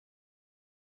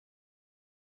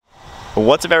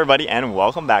What's up everybody, and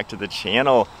welcome back to the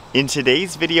channel. In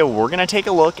today's video, we're gonna take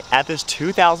a look at this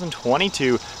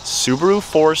 2022 Subaru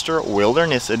Forester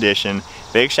Wilderness Edition.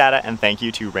 Big shout out and thank you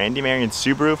to Randy Marion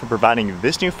Subaru for providing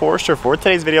this new Forester for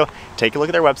today's video. Take a look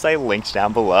at their website, linked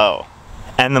down below.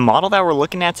 And the model that we're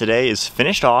looking at today is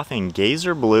finished off in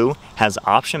Gazer Blue, has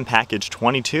option package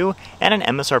 22, and an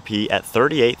MSRP at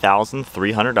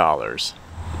 $38,300.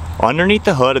 Underneath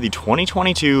the hood of the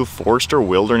 2022 Forester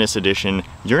Wilderness Edition,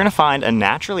 you're going to find a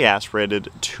naturally aspirated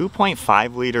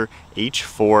 2.5 liter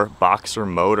H4 boxer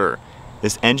motor.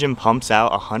 This engine pumps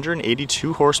out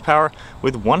 182 horsepower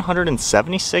with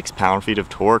 176 pound-feet of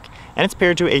torque, and it's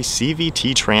paired to a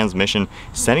CVT transmission,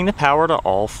 sending the power to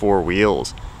all four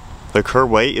wheels. The curb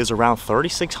weight is around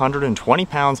 3,620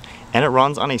 pounds, and it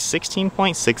runs on a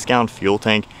 16.6 gallon fuel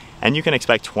tank, and you can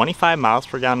expect 25 miles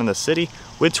per gallon in the city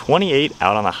with 28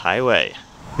 out on the highway.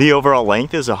 The overall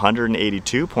length is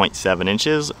 182.7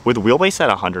 inches with wheelbase at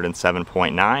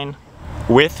 107.9,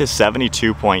 width is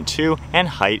 72.2, and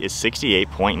height is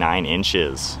 68.9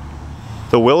 inches.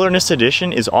 The Wilderness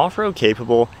Edition is off-road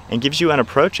capable and gives you an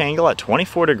approach angle at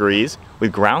 24 degrees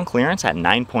with ground clearance at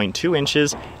 9.2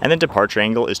 inches, and the departure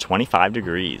angle is 25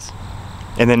 degrees.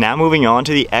 And then now moving on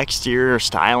to the exterior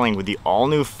styling with the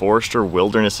all-new Forester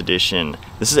Wilderness Edition.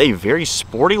 This is a very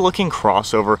sporty looking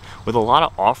crossover with a lot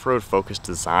of off-road focused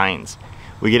designs.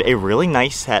 We get a really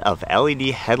nice set of LED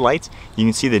headlights. You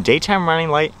can see the daytime running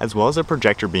light as well as a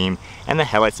projector beam, and the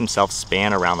headlights themselves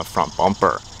span around the front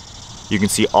bumper. You can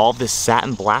see all of this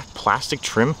satin black plastic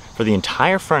trim for the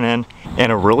entire front end,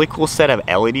 and a really cool set of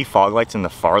LED fog lights in the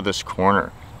farthest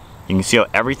corner. You can see how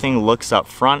everything looks up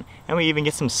front, and we even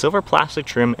get some silver plastic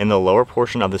trim in the lower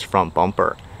portion of this front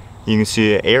bumper. You can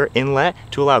see an air inlet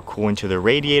to allow cooling to the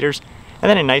radiators, and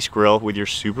then a nice grille with your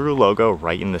Subaru logo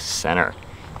right in the center.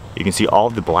 You can see all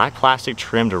of the black plastic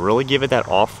trim to really give it that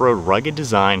off-road rugged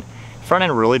design. Front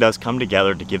end really does come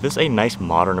together to give this a nice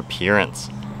modern appearance.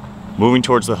 Moving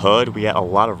towards the hood, we get a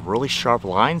lot of really sharp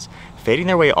lines fading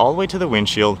their way all the way to the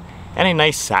windshield, and a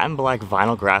nice satin black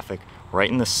vinyl graphic right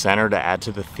in the center to add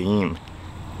to the theme.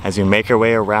 As you make your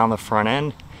way around the front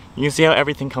end, you can see how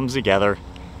everything comes together,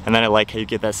 and then I like how you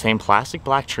get that same plastic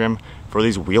black trim for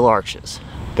these wheel arches.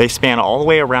 They span all the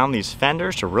way around these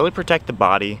fenders to really protect the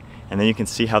body, and then you can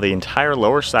see how the entire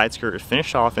lower side skirt is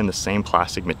finished off in the same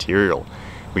plastic material.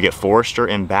 We get Forester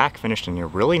in back finished in a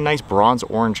really nice bronze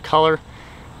orange color. It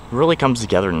really comes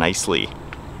together nicely.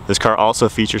 This car also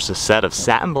features a set of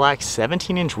satin black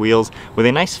 17-inch wheels with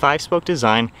a nice 5-spoke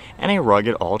design and a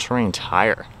rugged all-terrain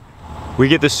tire. We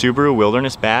get the Subaru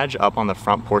Wilderness badge up on the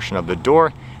front portion of the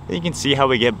door, and you can see how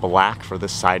we get black for the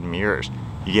side mirrors.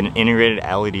 You get an integrated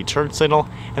LED turn signal,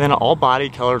 and then all body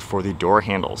colored for the door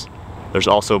handles. There's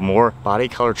also more body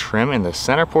color trim in the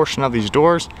center portion of these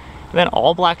doors, and then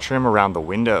all black trim around the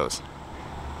windows.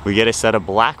 We get a set of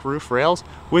black roof rails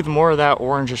with more of that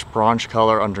orangish bronze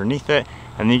color underneath it,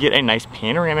 and then you get a nice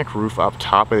panoramic roof up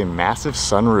top with a massive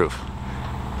sunroof.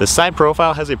 The side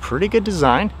profile has a pretty good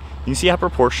design. You can see how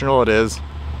proportional it is.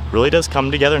 Really does come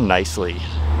together nicely.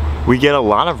 We get a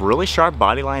lot of really sharp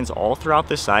body lines all throughout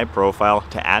the side profile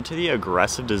to add to the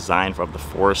aggressive design of the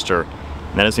Forester.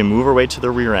 And then as we move our way to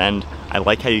the rear end, I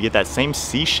like how you get that same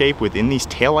C shape within these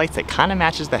taillights that kind of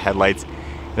matches the headlights,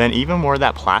 and then even more of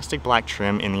that plastic black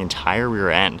trim in the entire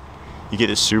rear end. You get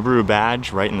the Subaru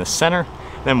badge right in the center,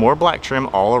 and then more black trim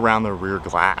all around the rear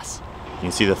glass. You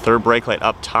can see the third brake light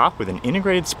up top with an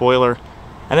integrated spoiler,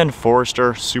 and then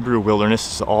Forester Subaru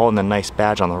Wilderness is all in the nice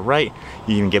badge on the right.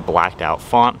 You even get blacked out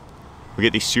font. We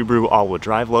get the Subaru all-wheel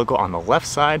drive logo on the left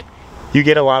side. You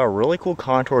get a lot of really cool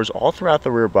contours all throughout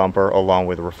the rear bumper along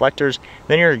with reflectors,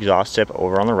 then your exhaust tip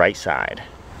over on the right side.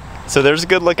 So there's a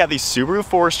good look at the Subaru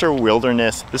Forester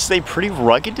Wilderness. This is a pretty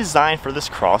rugged design for this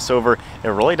crossover. It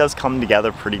really does come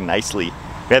together pretty nicely.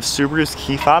 We have Subaru's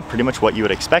key fob, pretty much what you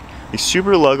would expect. The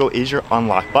Subaru logo is your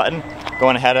unlock button.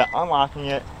 Going ahead and unlocking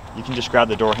it, you can just grab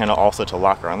the door handle also to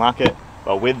lock or unlock it.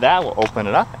 But with that, we'll open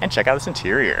it up and check out this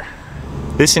interior.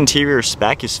 This interior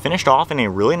spec is finished off in a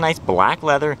really nice black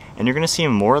leather, and you're gonna see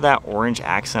more of that orange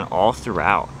accent all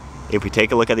throughout. If we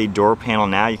take a look at the door panel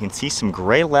now, you can see some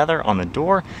gray leather on the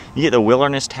door. You get the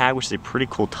Wilderness tag, which is a pretty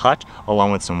cool touch,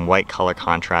 along with some white color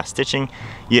contrast stitching.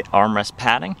 You get armrest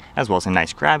padding, as well as a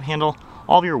nice grab handle,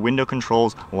 all of your window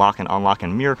controls, lock and unlock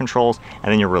and mirror controls,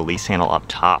 and then your release handle up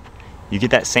top. You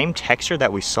get that same texture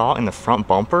that we saw in the front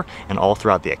bumper and all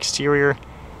throughout the exterior.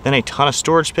 Then a ton of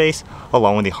storage space,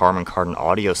 along with the Harman Kardon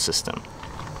audio system.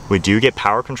 We do get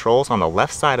power controls on the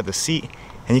left side of the seat,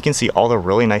 and you can see all the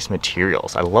really nice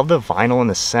materials. I love the vinyl in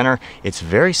the center. It's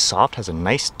very soft, has a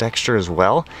nice texture as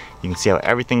well. You can see how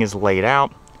everything is laid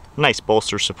out. nice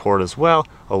bolster support as well,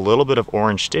 a little bit of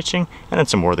orange stitching, and then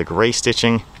some more of the gray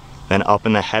stitching. Then up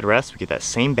in the headrest, we get that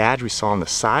same badge we saw on the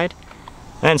side.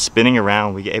 And then spinning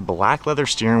around, we get a black leather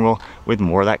steering wheel with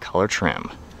more of that color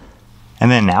trim. And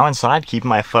then now inside, keeping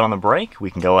my foot on the brake, we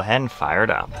can go ahead and fire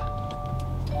it up.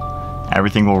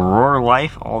 Everything will roar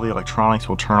life, all the electronics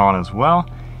will turn on as well.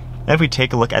 And if we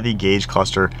take a look at the gauge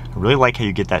cluster, I really like how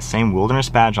you get that same wilderness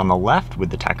badge on the left with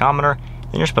the tachometer,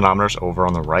 and your speedometer's over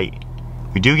on the right.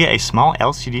 We do get a small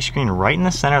LCD screen right in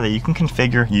the center that you can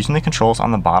configure using the controls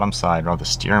on the bottom side of the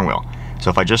steering wheel. So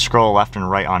if I just scroll left and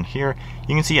right on here,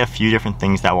 you can see a few different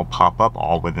things that will pop up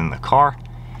all within the car.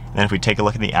 Then if we take a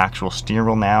look at the actual steering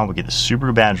wheel now, we get the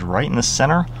Subaru badge right in the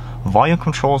center, volume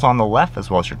controls on the left as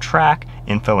well as your track,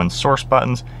 info and source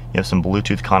buttons. You have some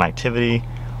Bluetooth connectivity.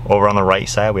 Over on the right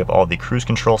side, we have all the cruise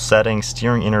control settings,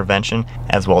 steering intervention,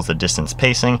 as well as the distance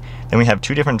pacing. Then we have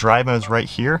two different drive modes right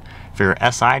here. For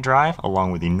your SI drive,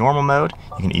 along with the normal mode,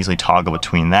 you can easily toggle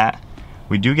between that.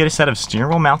 We do get a set of steering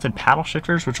wheel mounted paddle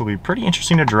shifters, which will be pretty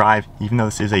interesting to drive, even though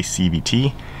this is a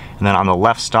CVT. And then on the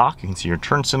left stalk, you can see your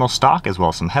turn signal stalk, as well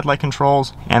as some headlight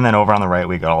controls. And then over on the right,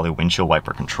 we got all the windshield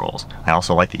wiper controls. I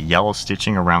also like the yellow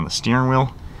stitching around the steering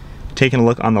wheel. Taking a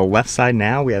look on the left side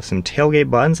now, we have some tailgate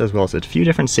buttons as well as a few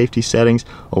different safety settings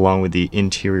along with the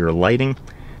interior lighting.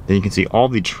 Then you can see all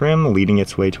the trim leading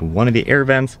its way to one of the air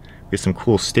vents. We have some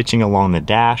cool stitching along the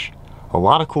dash. A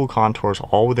lot of cool contours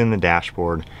all within the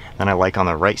dashboard. Then I like on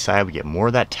the right side, we get more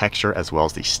of that texture as well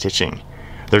as the stitching.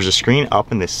 There's a screen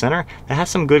up in the center that has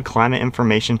some good climate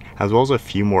information as well as a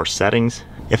few more settings.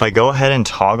 If I go ahead and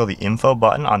toggle the info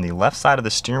button on the left side of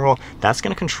the steering wheel, that's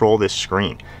going to control this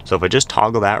screen. So if I just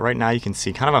toggle that right now, you can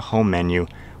see kind of a home menu.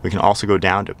 We can also go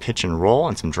down to pitch and roll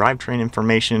and some drivetrain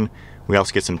information. We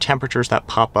also get some temperatures that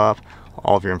pop up,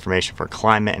 all of your information for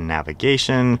climate and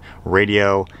navigation,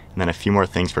 radio, and then a few more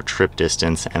things for trip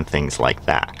distance and things like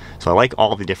that. So I like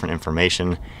all the different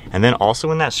information. And then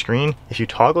also in that screen, if you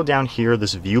toggle down here,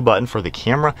 this view button for the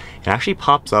camera, it actually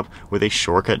pops up with a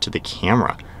shortcut to the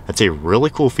camera. That's a really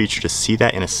cool feature to see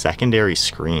that in a secondary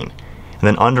screen. And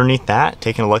then underneath that,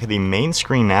 taking a look at the main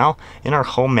screen now, in our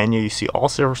home menu, you see all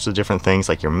sorts of different things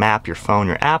like your map, your phone,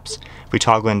 your apps. If we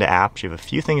toggle into apps, you have a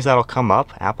few things that'll come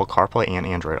up, Apple CarPlay and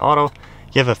Android Auto.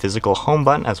 You have a physical home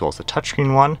button as well as a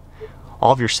touchscreen one.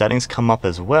 All of your settings come up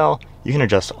as well. You can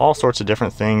adjust all sorts of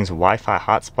different things, Wi-Fi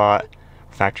hotspot,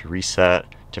 factory reset,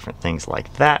 different things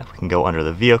like that. We can go under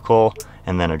the vehicle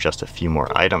and then adjust a few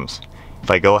more items. If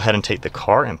I go ahead and take the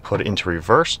car and put it into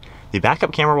reverse, the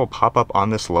backup camera will pop up on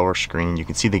this lower screen. You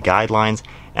can see the guidelines,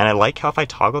 and I like how if I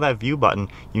toggle that view button,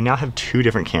 you now have two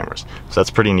different cameras. So that's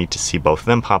pretty neat to see both of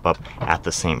them pop up at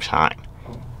the same time.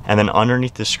 And then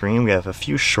underneath the screen, we have a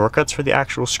few shortcuts for the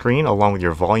actual screen, along with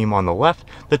your volume on the left,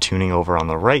 the tuning over on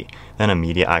the right, then a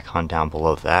media icon down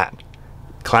below that.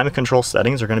 Climate control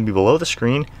settings are going to be below the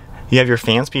screen. You have your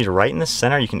fan speed right in the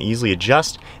center. You can easily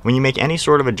adjust. When you make any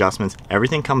sort of adjustments,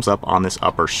 everything comes up on this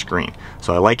upper screen.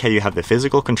 So I like how you have the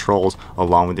physical controls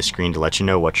along with the screen to let you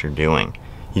know what you're doing.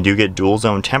 You do get dual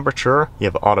zone temperature, you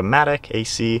have automatic,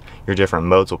 AC, your different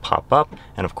modes will pop up,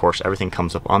 and of course everything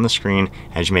comes up on the screen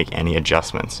as you make any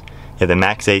adjustments. You have the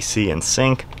max AC and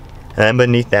sync, and then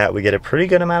beneath that we get a pretty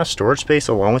good amount of storage space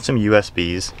along with some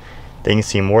USBs. Then you can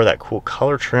see more of that cool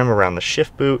color trim around the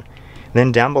shift boot.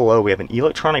 Then down below we have an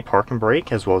electronic parking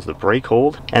brake as well as the brake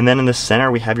hold. And then in the center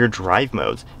we have your drive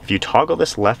modes. If you toggle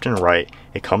this left and right,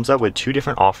 it comes up with two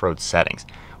different off-road settings.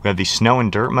 We have the snow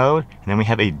and dirt mode, and then we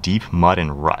have a deep mud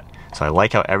and rut. So I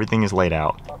like how everything is laid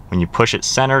out. When you push it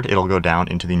centered, it'll go down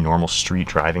into the normal street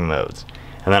driving modes.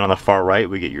 And then on the far right,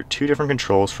 we get your two different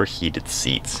controls for heated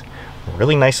seats. A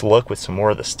really nice look with some more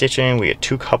of the stitching. We get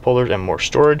two cup holders and more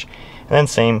storage, and then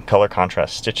same color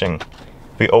contrast stitching.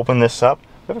 If we open this up,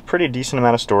 we have a pretty decent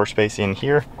amount of storage space in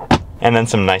here, and then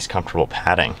some nice comfortable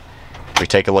padding. If we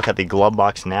take a look at the glove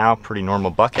box now, pretty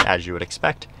normal bucket as you would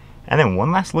expect. And then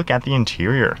one last look at the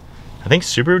interior. I think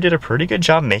Subaru did a pretty good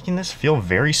job making this feel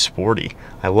very sporty.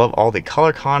 I love all the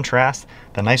color contrast,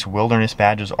 the nice wilderness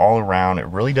badges all around. It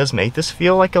really does make this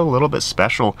feel like a little bit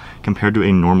special compared to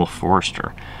a normal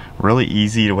Forester. Really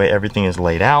easy the way everything is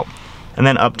laid out. And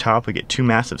then up top we get two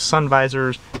massive sun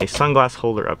visors, a sunglass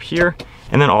holder up here,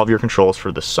 and then all of your controls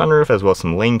for the sunroof as well as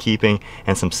some lane keeping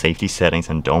and some safety settings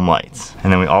and dome lights.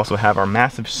 And then we also have our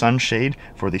massive sunshade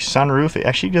for the sunroof. It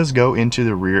actually does go into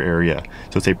the rear area,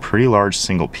 so it's a pretty large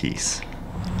single piece.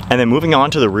 And then moving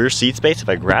on to the rear seat space, if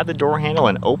I grab the door handle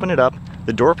and open it up,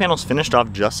 the door panel's finished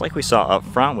off just like we saw up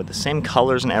front with the same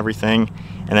colors and everything.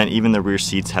 And then even the rear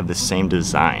seats have the same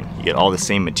design. You get all the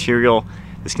same material.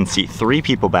 This can seat 3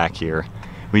 people back here.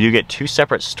 We do get 2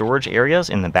 separate storage areas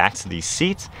in the backs of these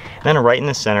seats. And then right in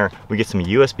the center, we get some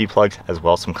USB plugs as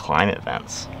well as some climate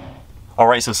vents. All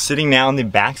right, so sitting now in the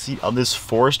back seat of this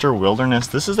Forester Wilderness,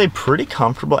 this is a pretty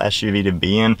comfortable SUV to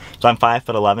be in. So I'm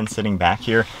 5'11" sitting back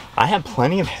here. I have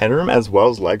plenty of headroom as well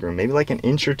as legroom, maybe like an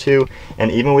inch or two.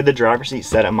 And even with the driver's seat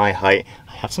set at my height,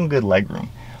 I have some good legroom.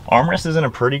 Armrest is in a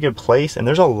pretty good place, and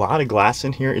there's a lot of glass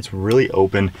in here. It's really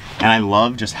open, and I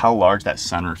love just how large that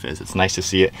sunroof is. It's nice to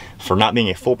see it. For not being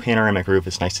a full panoramic roof,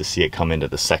 it's nice to see it come into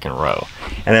the second row.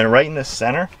 And then right in the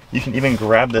center, you can even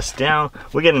grab this down.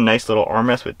 We get a nice little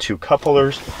armrest with 2 cup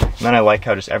holders. And then I like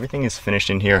how just everything is finished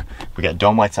in here. We got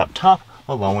dome lights up top,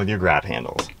 along with your grab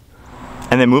handles.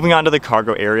 And then moving on to the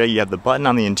cargo area, you have the button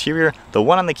on the interior, the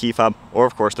one on the key fob, or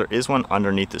of course there is one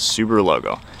underneath the Subaru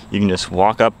logo. You can just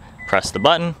walk up, press the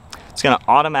button, it's gonna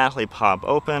automatically pop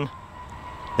open.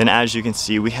 Then as you can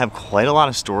see, we have quite a lot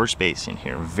of storage space in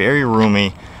here, very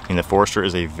roomy. I mean, the Forester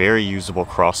is a very usable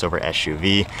crossover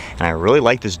SUV, and I really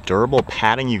like this durable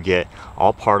padding you get,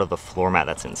 all part of the floor mat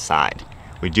that's inside.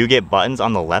 We do get buttons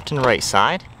on the left and right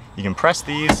side. You can press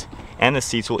these, and the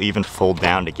seats will even fold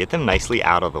down to get them nicely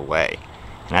out of the way.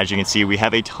 And as you can see, we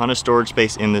have a ton of storage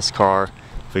space in this car.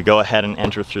 If we go ahead and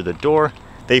enter through the door,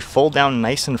 they fold down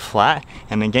nice and flat,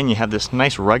 and again you have this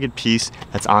nice rugged piece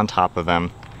that's on top of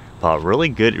them. But really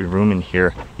good room in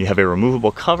here. You have a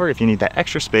removable cover if you need that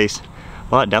extra space,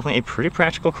 but definitely a pretty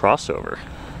practical crossover.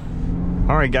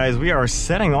 All right guys, we are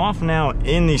setting off now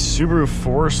in the Subaru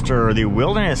Forester. The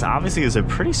Wilderness obviously is a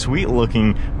pretty sweet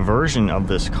looking version of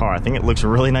this car. I think it looks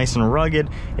really nice and rugged.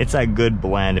 It's that good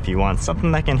blend if you want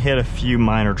something that can hit a few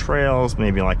minor trails,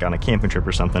 maybe like on a camping trip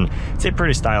or something. It's a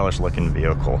pretty stylish looking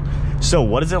vehicle. So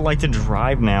what is it like to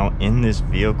drive now in this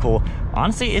vehicle?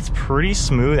 Honestly, it's pretty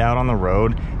smooth out on the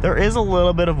road. There is a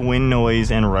little bit of wind noise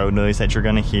and road noise that you're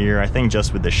gonna hear. I think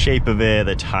just with the shape of it,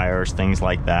 the tires, things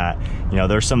like that. You know,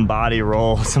 there's some body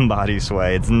roll, some body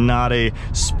sway. It's not a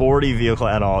sporty vehicle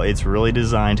at all. It's really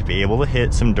designed to be able to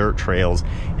hit some dirt trails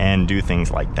and do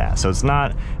things like that. So it's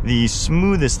not the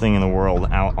smoothest thing in the world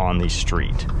out on the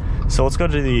street. So let's go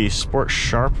to the Sport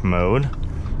Sharp mode.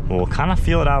 We'll kind of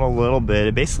feel it out a little bit.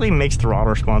 It basically makes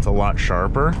throttle response a lot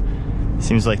sharper.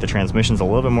 Seems like the transmission's a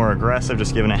little bit more aggressive,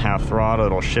 just giving it half throttle,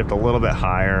 it'll shift a little bit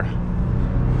higher.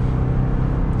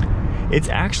 It's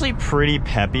actually pretty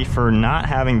peppy for not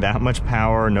having that much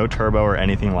power, no turbo or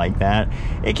anything like that.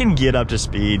 It can get up to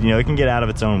speed, you know, it can get out of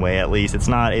its own way at least. It's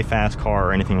not a fast car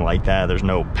or anything like that. There's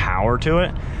no power to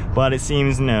it, but it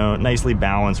seems, you know, nicely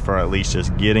balanced for at least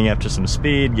just getting up to some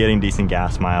speed, getting decent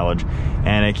gas mileage,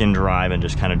 and it can drive and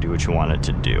just kind of do what you want it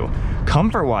to do.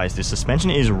 Comfort-wise, the suspension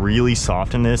is really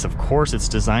soft in this. Of course, it's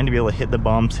designed to be able to hit the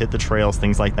bumps, hit the trails,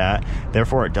 things like that.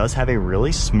 Therefore, it does have a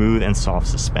really smooth and soft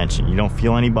suspension. You don't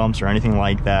feel any bumps or anything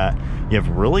like that. You have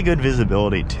really good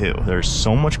visibility too. There's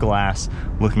so much glass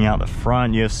looking out the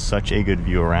front. You have such a good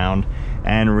view around,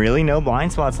 and really no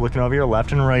blind spots looking over your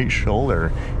left and right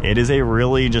shoulder. It is a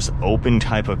really just open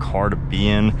type of car to be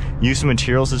in. Use of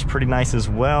materials is pretty nice as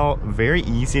well. Very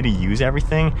easy to use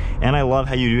everything, and I love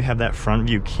how you do have that front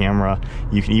view camera.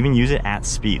 You can even use it at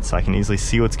speed, so I can easily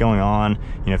see what's going on.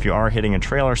 You know, if you are hitting a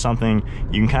trail or something,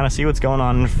 you can kind of see what's going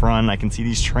on in front. I can see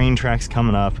these train tracks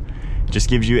coming up. Just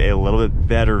gives you a little bit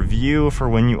better view for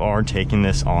when you are taking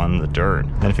this on the dirt.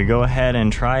 And if you go ahead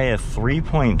and try a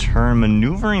 3-point turn,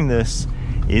 maneuvering this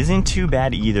isn't too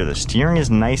bad either. The steering is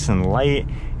nice and light.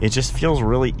 It just feels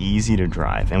really easy to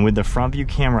drive. And with the front view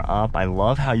camera up, I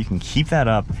love how you can keep that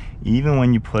up even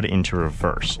when you put it into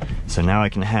reverse. So now I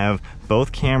can have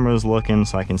both cameras looking,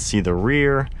 so I can see the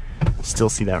rear, still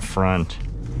see that front.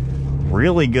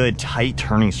 Really good tight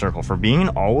turning circle. For being an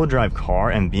all-wheel drive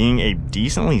car and being a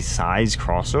decently sized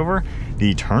crossover,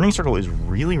 the turning circle is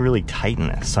really tight in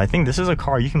this. So I think this is a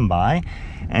car you can buy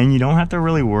and you don't have to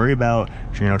really worry about,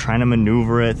 you know, trying to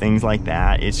maneuver it, things like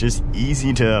that. It's just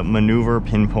easy to maneuver,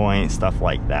 pinpoint, stuff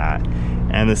like that.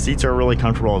 And the seats are really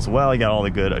comfortable as well. You got all the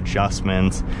good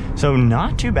adjustments. So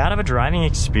not too bad of a driving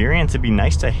experience. It'd be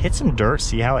nice to hit some dirt,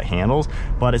 see how it handles,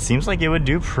 but it seems like it would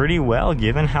do pretty well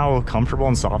given how comfortable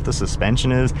and soft the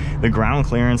suspension is. The ground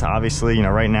clearance, obviously, you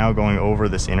know, right now going over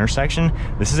this intersection,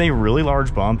 this is a really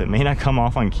large bump. It may not come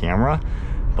off on camera,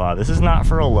 but this is not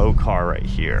for a low car right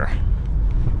here.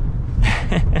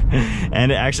 And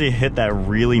it actually hit that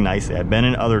really nicely. I've been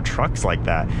in other trucks like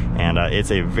that, and it's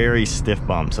a very stiff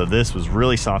bump, so this was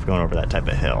really soft going over that type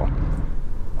of hill.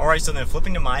 Alright, so then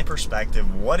flipping to my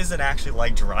perspective, what is it actually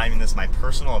like driving this, my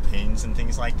personal opinions and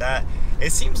things like that?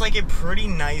 It seems like a pretty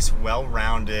nice,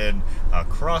 well-rounded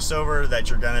crossover that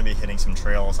you're going to be hitting some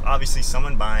trails. Obviously,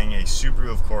 someone buying a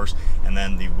Subaru, of course, and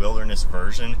then the Wilderness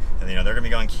version, and, you know, they're going to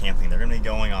be going camping. They're going to be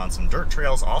going on some dirt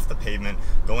trails off the pavement,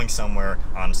 going somewhere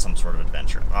on some sort of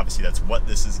adventure. Obviously, that's what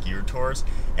this is geared towards,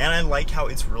 and I like how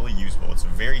it's really usable. It's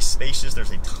very spacious. There's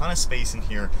a ton of space in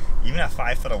here. Even at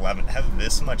 5'11", to have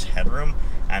this much headroom,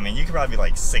 I mean, you could probably be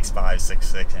like 6'5",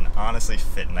 6'6", and honestly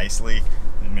fit nicely.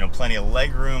 You know, plenty of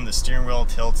leg room, the steering wheel,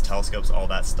 tilts, telescopes, all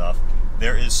that stuff.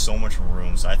 There is so much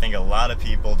room, so I think a lot of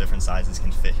people, different sizes,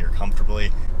 can fit here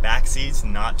comfortably. Back seats,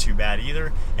 not too bad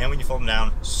either, and when you fold them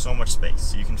down, so much space.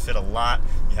 So you can fit a lot.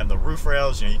 You have the roof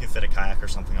rails, you know, you can fit a kayak or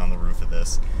something on the roof of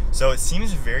this. So it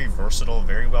seems very versatile,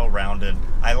 very well-rounded.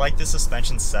 I like the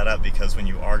suspension setup because when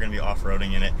you are going to be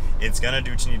off-roading in it, it's going to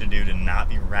do what you need to do to not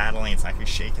be rattling, it's not going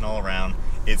to be shaking all around.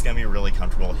 It's going to be really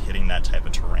comfortable hitting that type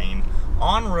of terrain.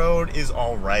 On-road is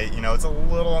alright, you know, it's a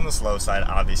little on the slow side,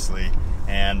 obviously,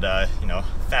 and, you know,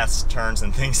 fast turns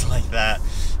and things like that,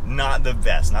 not the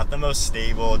best, not the most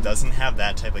stable. It doesn't have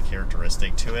that type of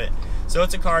characteristic to it. So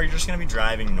it's a car you're just going to be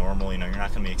driving normal, you know, you're not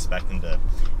going to be expecting to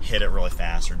hit it really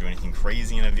fast or do anything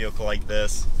crazy in a vehicle like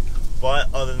this.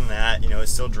 But other than that, you know, it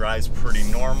still drives pretty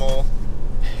normal,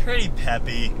 pretty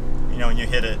peppy, you know, when you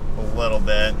hit it a little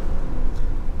bit.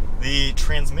 The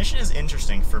transmission is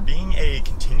interesting. For being a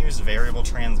continuous variable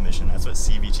transmission, that's what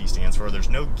CVT stands for, there's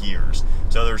no gears.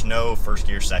 So there's no first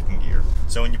gear, second gear.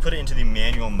 So when you put it into the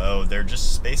manual mode, they're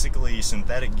just basically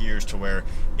synthetic gears to where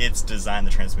it's designed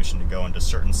the transmission to go into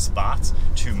certain spots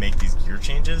to make these gear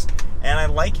changes. And I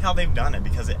like how they've done it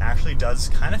because it actually does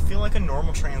kind of feel like a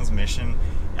normal transmission.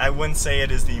 I wouldn't say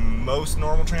it is the most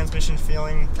normal transmission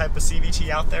feeling type of CVT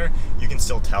out there. You can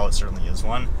still tell it certainly is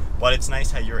one. But it's nice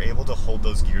how you're able to hold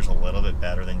those gears a little bit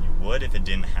better than you would if it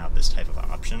didn't have this type of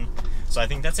option. So I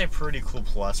think that's a pretty cool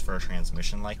plus for a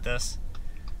transmission like this.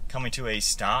 Coming to a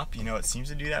stop, you know, it seems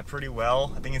to do that pretty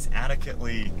well. I think it's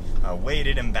adequately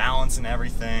weighted and balanced and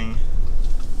everything.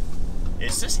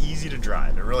 It's just easy to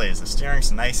drive, it really is. The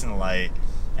steering's nice and light,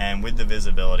 and with the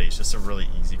visibility, it's just a really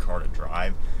easy car to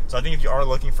drive. So I think if you are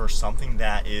looking for something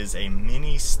that is a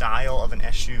mini style of an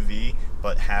SUV,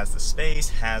 but has the space,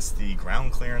 has the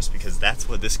ground clearance, because that's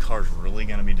what this car is really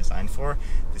going to be designed for,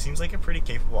 it seems like a pretty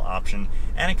capable option,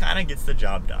 and it kind of gets the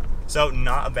job done. So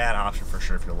not a bad option for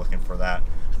sure if you're looking for that.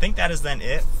 I think that is then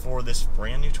it for this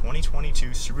brand new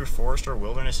 2022 Subaru Forester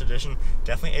Wilderness Edition.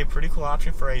 Definitely a pretty cool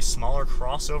option for a smaller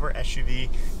crossover SUV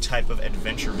type of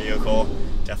adventure vehicle.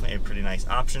 Definitely a pretty nice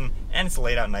option, and it's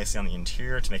laid out nicely on the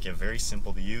interior to make it very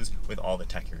simple to use with all the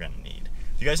tech you're going to need.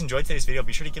 If you guys enjoyed today's video,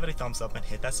 be sure to give it a thumbs up and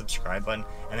hit that subscribe button,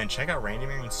 and then check out Randy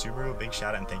Marion Subaru. Big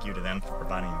shout out and thank you to them for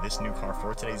providing this new car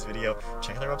for today's video.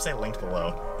 Check out their website linked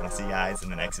below, and I'll see you guys in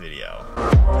the next video.